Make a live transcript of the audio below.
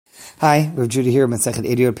Hi, Rav Judah here, Masechet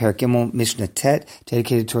Ediot, Perek Gimel, Mishnah Tet,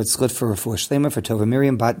 dedicated towards Zchut for Refuah Shlema for Tova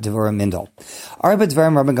Miriam Bat Devorah Mindel. Arba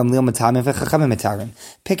Dvarim Rabban Gamliel Matamim V'Chachamim Mitarim.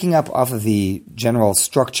 Picking up off of the general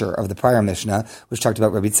structure of the prior Mishnah, which talked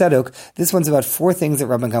about Rabbi Tzedok, this one's about four things that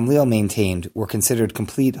Rabban Gamliel maintained were considered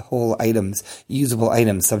complete whole items, usable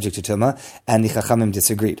items subject to Tumah, and the Chachamim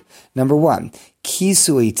disagreed. Number one,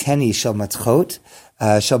 Kisui Teni Shel Matchot,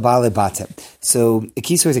 Shabale Batim. So a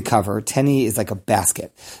kisui is a cover. Teni is like a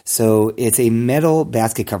basket. So it's a metal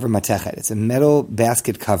basket cover, matechet. It's a metal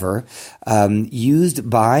basket cover used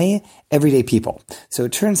by everyday people. So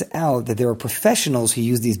it turns out that there are professionals who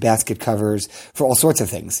use these basket covers for all sorts of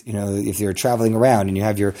things. You know, if you're traveling around and you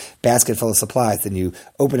have your basket full of supplies, then you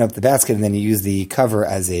open up the basket and then you use the cover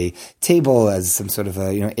as a table, as some sort of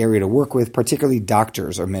a area to work with. Particularly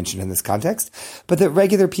doctors are mentioned in this context, but that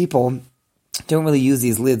regular people don't really use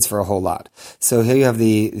these lids for a whole lot. So here you have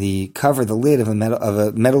the cover, the lid of a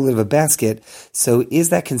metal lid of a basket. So is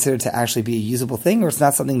that considered to actually be a usable thing, or it's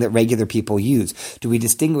not something that regular people use? Do we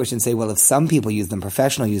distinguish and say, well, if some people use them,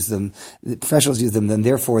 professionals use them, then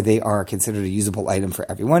therefore they are considered a usable item for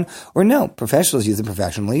everyone? Or no, professionals use them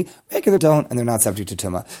professionally, regular don't, and they're not subject to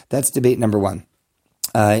tumah. That's debate number one.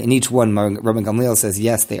 In each one, Rabban Gamliel says,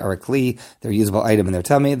 yes, they are a kli, they're a usable item in their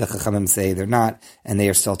tummy. The Chachamim say they're not, and they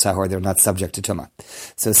are still tahor, they're not subject to tumah.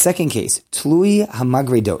 So second case, tlui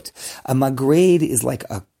hamagredot. A magrade is like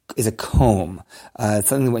a comb. It's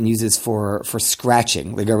something that one uses for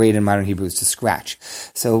scratching, like gared in modern Hebrew is to scratch.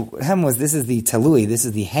 So what happened was, this is the talui, this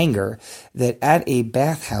is the hanger, that at a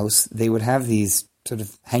bathhouse, they would have these sort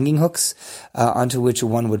of hanging hooks onto which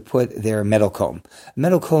one would put their metal comb.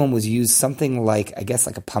 Metal comb was used something like, I guess,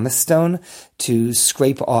 like a pumice stone to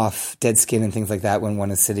scrape off dead skin and things like that when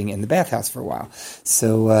one is sitting in the bathhouse for a while.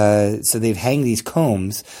 So they'd hang these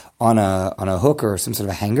combs on a hook or some sort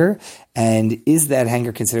of a hanger. And is that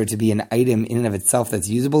hanger considered to be an item in and of itself that's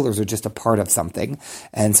usable, or is it just a part of something?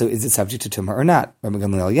 And so is it subject to tumah or not? Rabban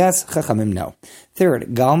Gamliel, yes. Chachamim, no.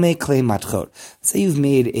 Third, galme klei matchot. Say you've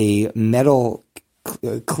made a metal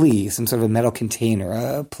kli, some sort of a metal container,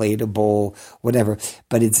 a plate, a bowl, whatever,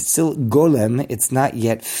 but it's still golem, it's not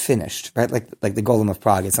yet finished, right? Like the golem of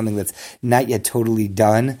Prague. It's something that's not yet totally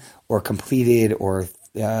done or completed or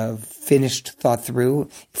finished, thought through,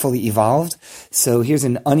 fully evolved. So here's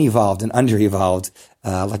an unevolved and under-evolved,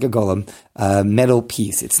 like a golem, metal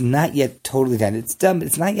piece. It's not yet totally done. It's done, but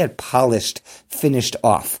it's not yet polished, finished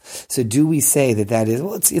off. So do we say that is,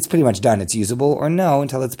 well, it's pretty much done, it's usable, or no,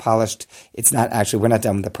 until it's polished, it's not actually, we're not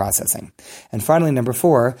done with the processing. And finally, number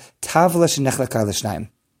 4, tavla shenechlaka l'shnayim.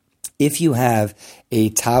 If you have a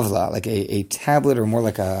tavla, like a tablet, or more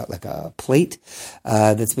like a plate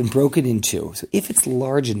that's been broken in two, so if it's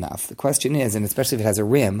large enough, the question is, and especially if it has a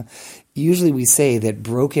rim, usually we say that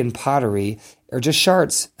broken pottery are just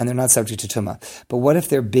shards and they're not subject to tumah. But what if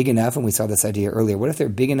they're big enough, and we saw this idea earlier, what if they're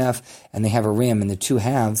big enough and they have a rim and the two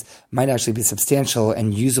halves might actually be substantial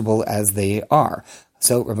and usable as they are?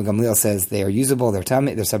 So Rabban Gamliel says they are usable, they're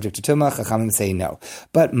subject to tumah. Chachamim say no.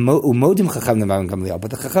 But umodim chachamim Rabban Gamliel. But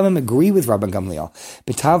the chachamim agree with Rabban Gamliel.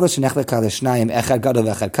 B'tavla shenechleka l'shnayim echad gadol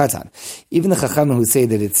v'echad katan. Even the chachamim who say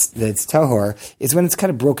that it's tahor is when it's kind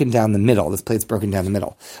of broken down the middle. This plate's broken down the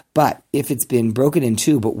middle. But if it's been broken in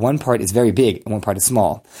two, but one part is very big and one part is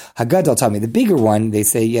small, hagadol tameh. The bigger one, they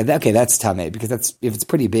say, that's tameh, because if it's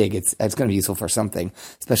pretty big, it's going to be useful for something,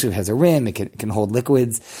 especially if it has a rim, it can hold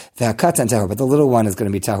liquids. The katan tahor, but the little one is going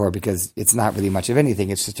to be tahor because it's not really much of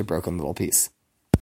anything. It's just a broken little piece.